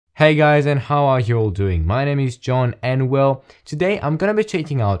Hey guys, and how are you all doing? My name is John, and well, today I'm gonna be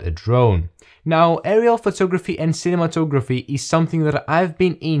checking out a drone. Now, aerial photography and cinematography is something that I've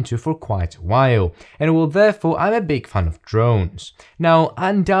been into for quite a while, and well, therefore I'm a big fan of drones. Now,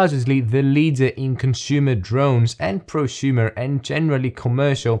 undoubtedly the leader in consumer drones and prosumer and generally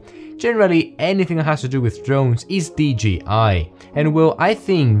commercial, generally anything that has to do with drones is DJI. And well, I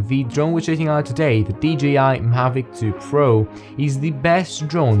think the drone we're checking out today, the DJI Mavic 2 Pro, is the best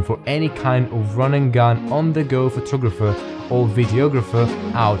drone for any kind of run and gun on the go photographer or videographer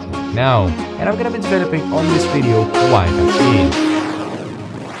out right now, and I'm gonna be developing on this video why that is.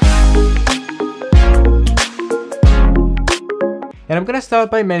 And I'm gonna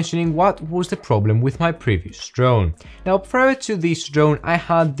start by mentioning what was the problem with my previous drone. Now, prior to this drone, I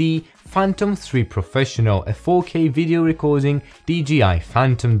had the Phantom 3 Professional, a 4K video recording DJI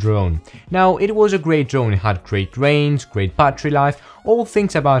Phantom drone. Now, it was a great drone, it had great range, great battery life, all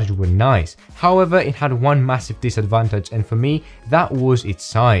things about it were nice. However, it had one massive disadvantage, and for me, that was its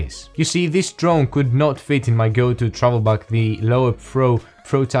size. You see, this drone could not fit in my go-to travel bag, the Lower Pro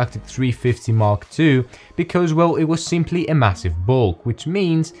Tactic 350 Mark II, because well, it was simply a massive bulk, which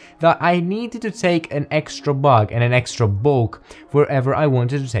means that I needed to take an extra bag and an extra bulk wherever I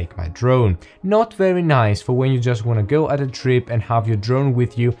wanted to take my drone. Not very nice for when you just want to go at a trip and have your drone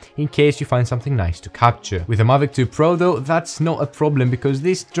with you in case you find something nice to capture. With the Mavic 2 Pro though, that's not a problem because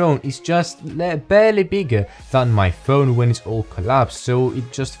this drone is just barely bigger than my phone when it's all collapsed, so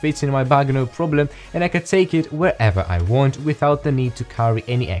it just fits in my bag no problem, and I can take it wherever I want without the need to carry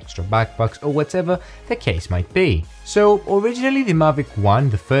any extra backpacks or whatever the case might be. So originally the Mavic 1,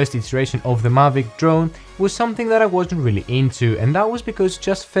 the first iteration of the Mavic drone, was something that I wasn't really into, and that was because it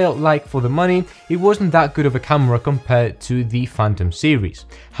just felt like for the money it wasn't that good of a camera compared to the Phantom series.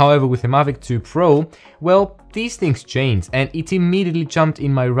 However, with the Mavic 2 Pro, well, these things changed and it immediately jumped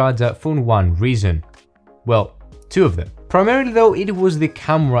in my radar for one reason. Well, two of them. Primarily though, it was the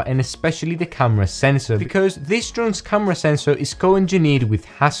camera and especially the camera sensor, because this drone's camera sensor is co-engineered with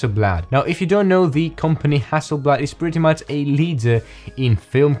Hasselblad. Now, if you don't know, the company Hasselblad is pretty much a leader in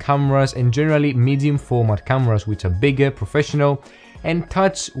film cameras and generally medium format cameras, which are bigger, professional, and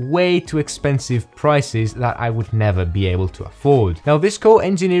touch way too expensive prices that I would never be able to afford. Now, this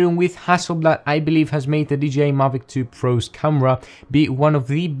co-engineering with Hasselblad, I believe, has made the DJI Mavic 2 Pro's camera be one of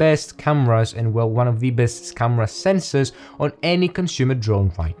the best cameras and well, one of the best camera sensors on any consumer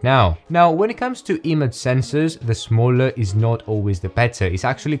drone right now. Now, when it comes to image sensors, the smaller is not always the better. It's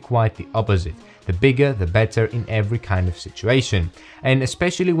actually quite the opposite. The bigger, the better in every kind of situation. And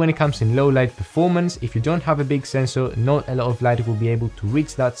especially when it comes in low light performance, if you don't have a big sensor, not a lot of light will be able to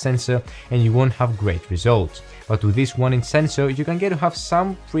reach that sensor and you won't have great results. But with this 1-inch sensor, you can get to have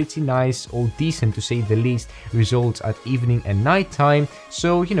some pretty nice or decent, to say the least, results at evening and night time.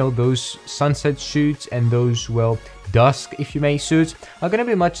 So, you know, those sunset shoots and those, well, dusk, if you may, shoots are going to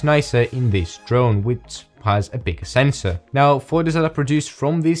be much nicer in this drone, which has a bigger sensor. Now, photos that are produced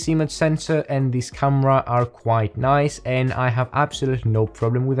from this image sensor and this camera are quite nice, and I have absolutely no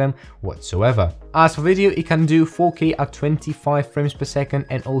problem with them whatsoever. As for video, it can do 4K at 25 frames per second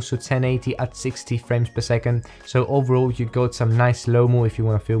and also 1080 at 60 frames per second. So overall, you got some nice slow-mo if you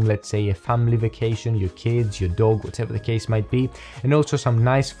want to film, let's say, a family vacation, your kids, your dog, whatever the case might be, and also some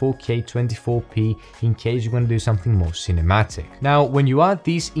nice 4K 24p in case you want to do something more cinematic. Now, when you add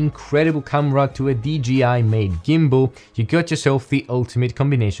this incredible camera to a DJI made gimbal, you got yourself the ultimate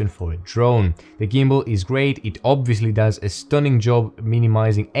combination for a drone. The gimbal is great, it obviously does a stunning job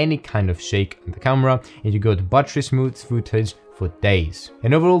minimizing any kind of shake on the camera, and you got battery smooth footage for days.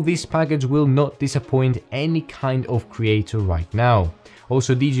 And overall, this package will not disappoint any kind of creator right now.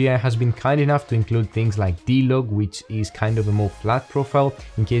 Also, DJI has been kind enough to include things like D-Log, which is kind of a more flat profile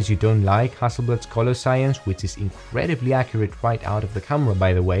in case you don't like Hasselblad's color science, which is incredibly accurate right out of the camera,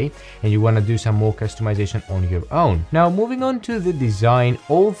 by the way, and you want to do some more customization on your own. Now, moving on to the design,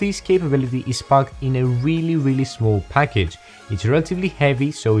 all this capability is packed in a really small package. It's relatively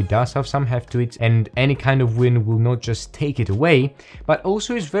heavy, so it does have some heft to it, and any kind of wind will not just take it away, but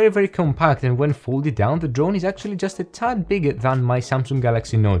also is very compact, and when folded down, the drone is actually just a tad bigger than my Samsung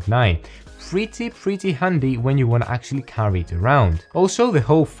Galaxy Note 9. Pretty handy when you want to actually carry it around. Also, the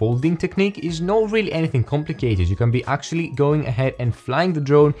whole folding technique is not really anything complicated. You can be actually going ahead and flying the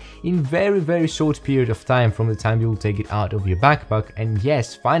drone in very short period of time from the time you will take it out of your backpack. And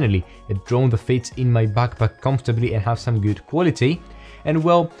yes, finally, a drone that fits in my backpack comfortably and have some good quality. And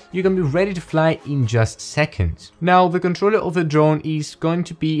well, you can be ready to fly in just seconds. Now, the controller of the drone is going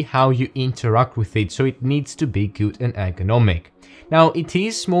to be how you interact with it, so it needs to be good and ergonomic. Now it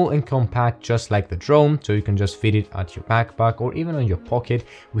is small and compact just like the drone, so you can just fit it at your backpack or even on your pocket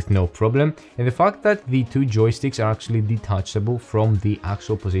with no problem. And the fact that the two joysticks are actually detachable from the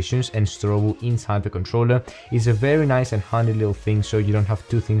actual positions and storeable inside the controller is a very nice and handy little thing, so you don't have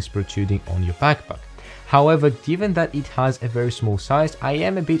two things protruding on your backpack. However, given that it has a very small size, I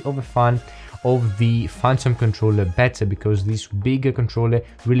am a bit of a fan of the Phantom controller better, because this bigger controller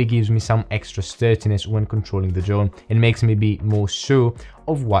really gives me some extra sturdiness when controlling the drone and makes me be more sure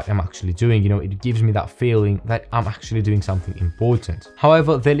of what I'm actually doing. You know, it gives me that feeling that I'm actually doing something important.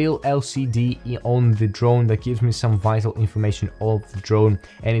 However, the little LCD on the drone that gives me some vital information of the drone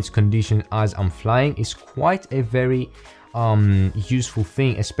and its condition as I'm flying is quite a very useful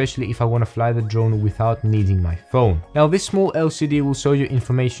thing, especially if I want to fly the drone without needing my phone. Now this small LCD will show you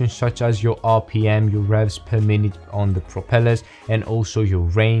information such as your RPM, your revs per minute on the propellers, and also your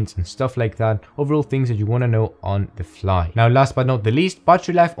range and stuff like that. Overall things that you want to know on the fly. Now last but not the least,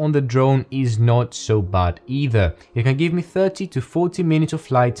 battery life on the drone is not so bad either. It can give me 30 to 40 minutes of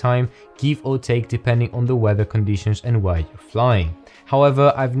flight time, give or take depending on the weather conditions and where you're flying.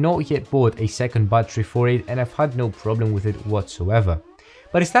 However, I've not yet bought a second battery for it and I've had no problem with it whatsoever.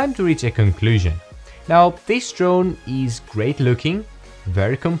 But it's time to reach a conclusion. Now, this drone is great looking,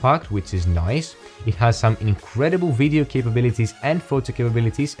 very compact, which is nice. It has some incredible video capabilities and photo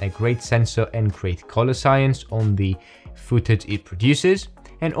capabilities, a great sensor and great color science on the footage it produces.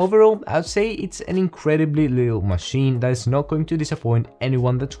 And overall, I'd say it's an incredibly little machine that is not going to disappoint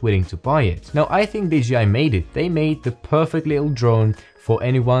anyone that's willing to buy it. Now, I think DJI made it. They made the perfect little drone for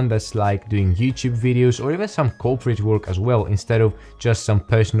anyone that's like doing YouTube videos or even some corporate work as well, instead of just some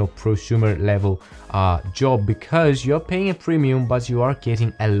personal prosumer level job, because you're paying a premium, but you are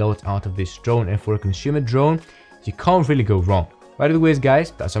getting a lot out of this drone. And for a consumer drone, you can't really go wrong. By the way,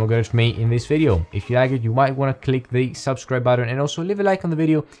 guys, that's all I'm going to me in this video. If you like it, you might want to click the subscribe button and also leave a like on the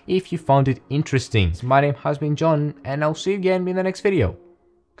video if you found it interesting. My name has been John, and I'll see you again in the next video.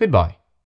 Goodbye.